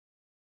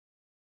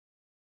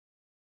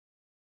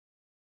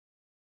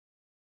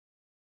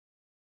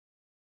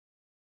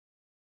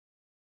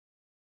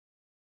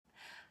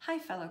Hi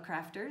fellow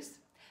crafters.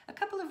 A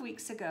couple of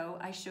weeks ago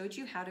I showed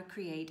you how to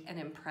create an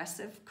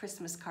impressive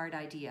Christmas card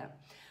idea,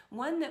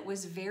 one that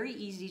was very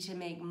easy to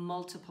make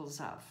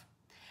multiples of.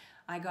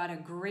 I got a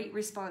great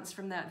response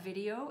from that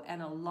video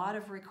and a lot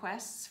of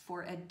requests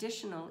for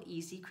additional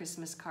easy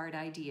Christmas card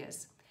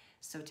ideas.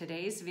 So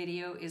today's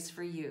video is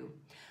for you.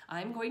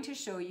 I'm going to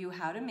show you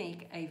how to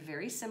make a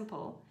very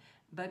simple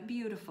but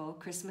beautiful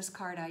Christmas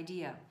card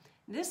idea.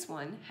 This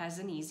one has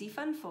an easy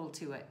fun fold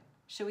to it.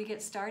 Shall we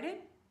get started?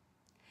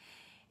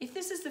 If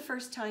this is the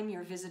first time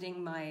you're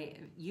visiting my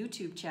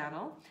YouTube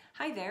channel,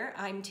 hi there,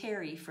 I'm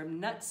Terry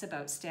from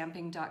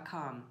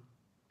nutsaboutsstamping.com.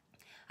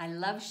 I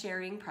love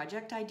sharing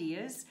project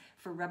ideas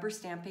for rubber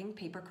stamping,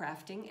 paper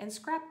crafting, and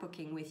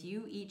scrapbooking with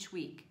you each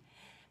week.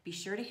 Be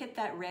sure to hit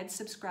that red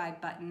subscribe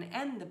button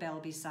and the bell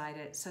beside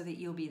it so that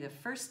you'll be the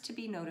first to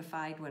be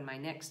notified when my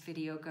next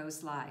video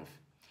goes live.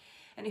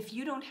 And if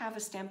you don't have a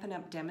Stampin'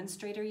 Up!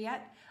 Demonstrator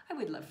yet, I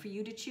would love for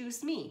you to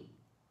choose me.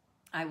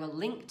 I will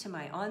link to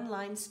my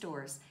online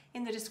stores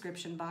in the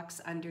description box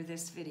under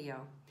this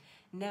video.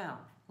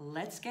 Now,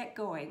 let's get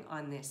going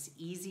on this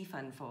easy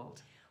fun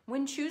fold.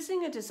 When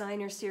choosing a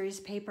designer series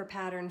paper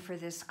pattern for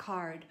this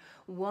card,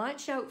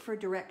 watch out for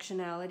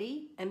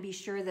directionality and be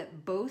sure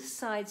that both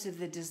sides of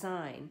the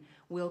design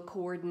will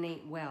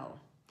coordinate well.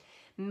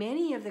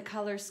 Many of the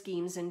color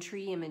schemes and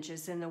tree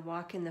images in the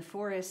Walk in the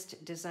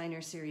Forest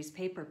designer series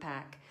paper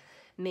pack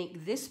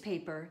make this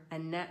paper a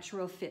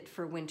natural fit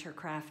for winter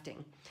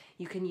crafting.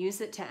 You can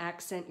use it to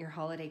accent your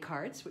holiday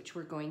cards, which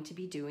we're going to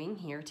be doing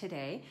here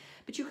today,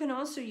 but you can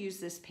also use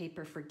this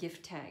paper for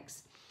gift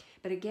tags.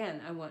 But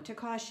again, I want to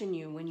caution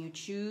you, when you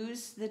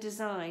choose the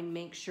design,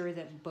 make sure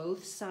that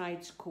both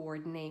sides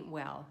coordinate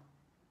well.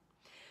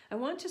 I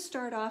want to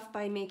start off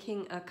by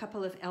making a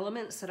couple of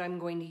elements that I'm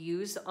going to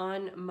use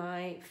on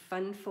my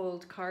fun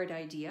fold card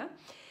idea.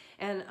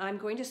 And I'm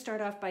going to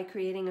start off by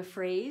creating a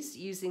phrase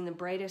using the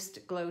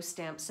Brightest Glow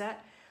stamp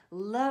set.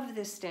 Love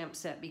this stamp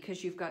set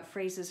because you've got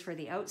phrases for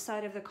the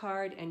outside of the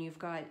card and you've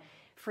got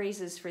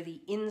phrases for the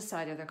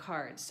inside of the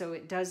card. So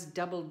it does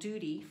double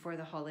duty for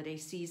the holiday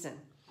season.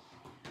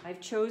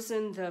 I've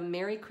chosen the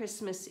Merry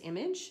Christmas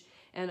image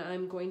and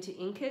I'm going to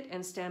ink it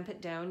and stamp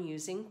it down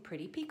using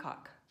Pretty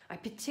Peacock. I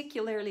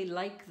particularly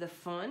like the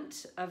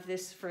font of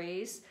this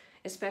phrase,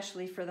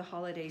 especially for the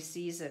holiday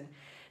season.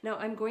 Now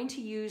I'm going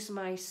to use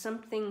my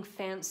Something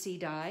Fancy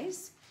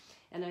dies,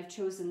 and I've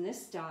chosen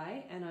this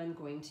die and I'm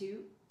going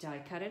to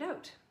die cut it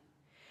out.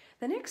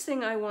 The next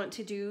thing I want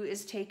to do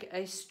is take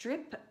a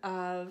strip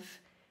of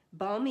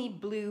balmy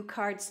blue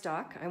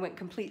cardstock. I went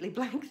completely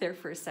blank there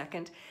for a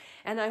second.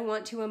 And I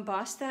want to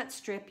emboss that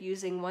strip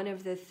using one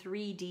of the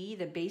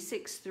the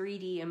Basics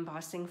 3D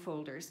embossing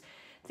folders.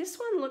 This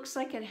one looks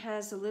like it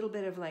has a little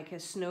bit of like a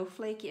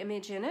snowflake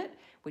image in it,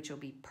 which will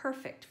be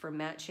perfect for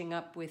matching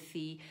up with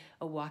the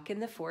A Walk in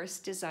the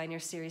Forest designer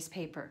series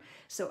paper.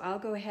 So I'll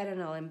go ahead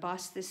and I'll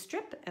emboss this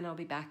strip and I'll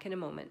be back in a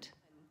moment.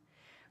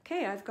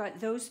 Okay, I've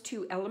got those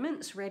two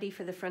elements ready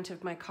for the front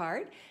of my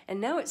card, and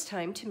now it's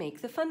time to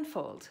make the fun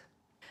fold.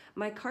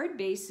 My card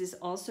base is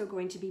also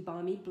going to be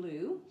balmy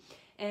blue,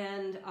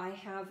 and I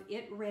have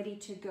it ready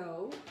to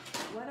go.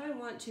 What I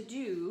want to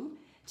do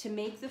to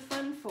make the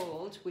fun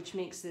fold, which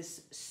makes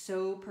this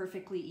so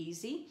perfectly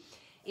easy,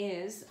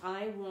 is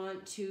I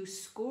want to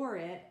score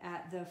it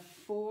at the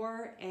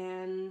 4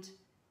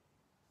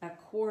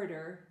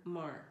 1/4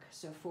 mark.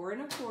 So 4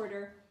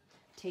 1/4,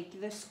 take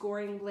the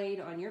scoring blade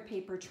on your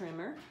paper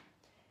trimmer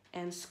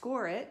and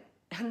score it,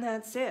 and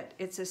that's it.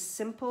 It's a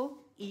simple,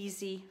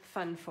 easy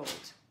fun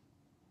fold.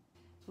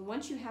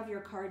 Once you have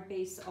your card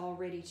base all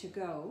ready to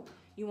go,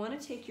 you want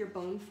to take your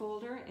bone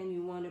folder and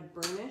you want to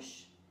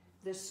burnish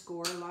the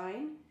score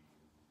line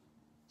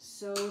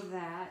so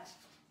that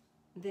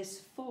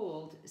this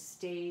fold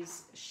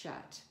stays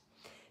shut.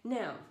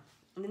 Now,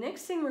 the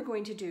next thing we're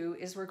going to do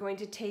is we're going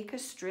to take a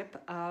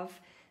strip of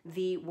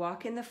the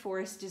Walk in the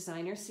Forest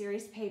designer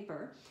series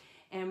paper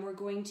and we're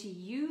going to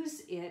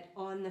use it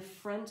on the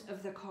front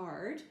of the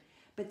card.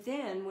 But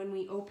then when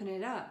we open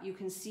it up, you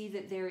can see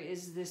that there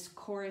is this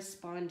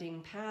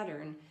corresponding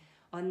pattern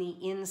on the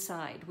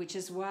inside, which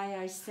is why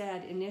I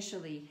said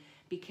initially,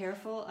 be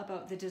careful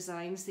about the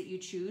designs that you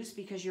choose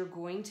because you're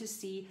going to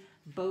see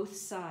both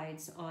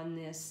sides on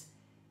this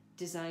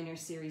designer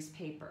series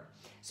paper.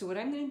 So what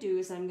I'm going to do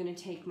is I'm going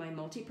to take my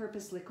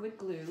multi-purpose liquid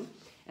glue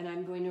and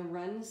I'm going to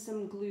run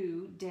some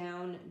glue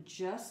down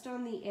just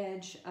on the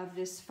edge of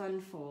this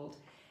fun fold,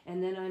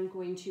 and then I'm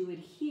going to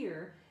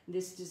adhere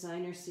this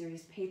designer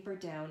series paper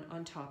down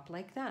on top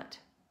like that.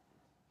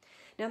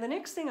 Now the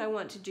next thing I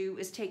want to do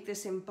is take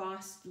this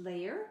embossed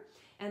layer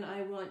and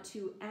I want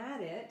to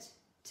add it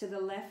to the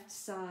left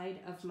side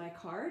of my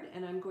card,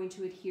 and I'm going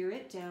to adhere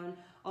it down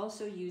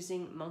also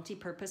using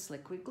multi-purpose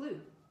liquid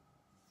glue.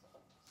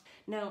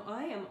 Now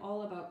I am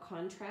all about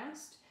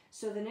contrast,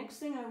 so the next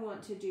thing I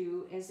want to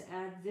do is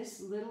add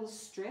this little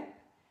strip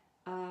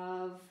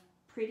of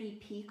Pretty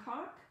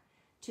Peacock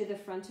to the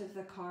front of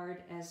the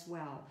card as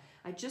well.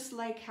 I just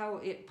like how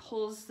it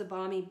pulls the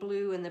balmy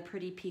blue and the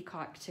Pretty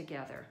Peacock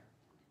together.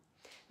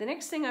 The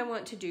next thing I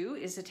want to do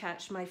is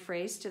attach my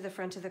phrase to the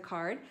front of the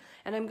card,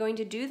 and I'm going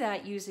to do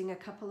that using a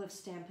couple of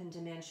Stampin'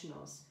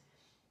 Dimensionals.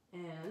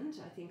 And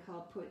I think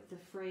I'll put the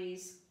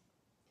phrase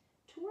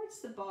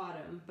towards the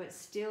bottom, but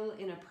still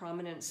in a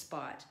prominent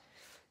spot.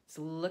 It's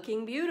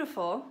looking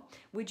beautiful.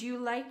 Would you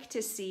like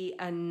to see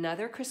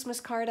another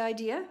Christmas card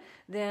idea?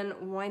 Then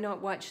why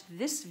not watch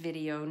this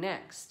video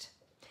next?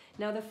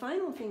 Now the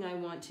final thing I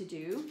want to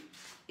do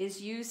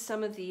is use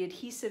some of the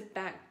adhesive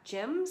back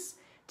gems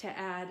to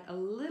add a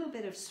little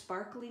bit of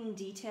sparkling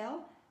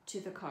detail to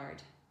the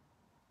card.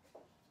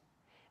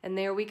 And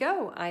there we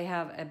go. I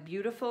have a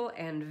beautiful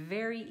and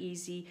very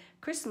easy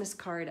Christmas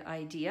card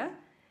idea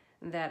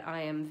that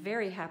I am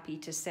very happy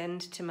to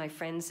send to my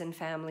friends and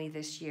family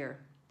this year.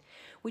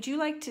 Would you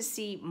like to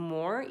see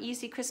more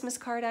easy Christmas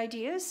card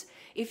ideas?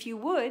 If you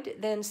would,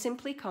 then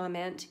simply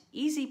comment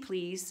 "easy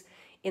please"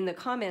 in the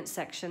comment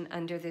section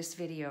under this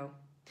video.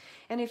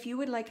 And if you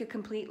would like a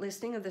complete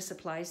listing of the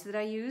supplies that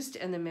I used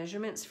and the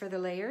measurements for the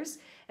layers,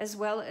 as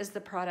well as the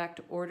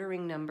product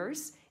ordering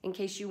numbers, in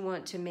case you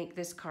want to make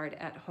this card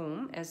at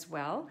home as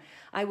well,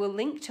 I will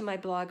link to my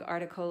blog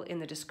article in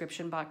the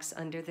description box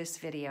under this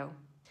video.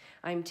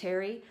 I'm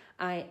Terry.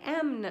 I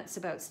am nuts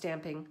about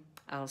stamping.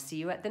 I'll see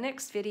you at the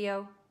next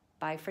video.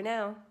 Bye for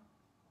now.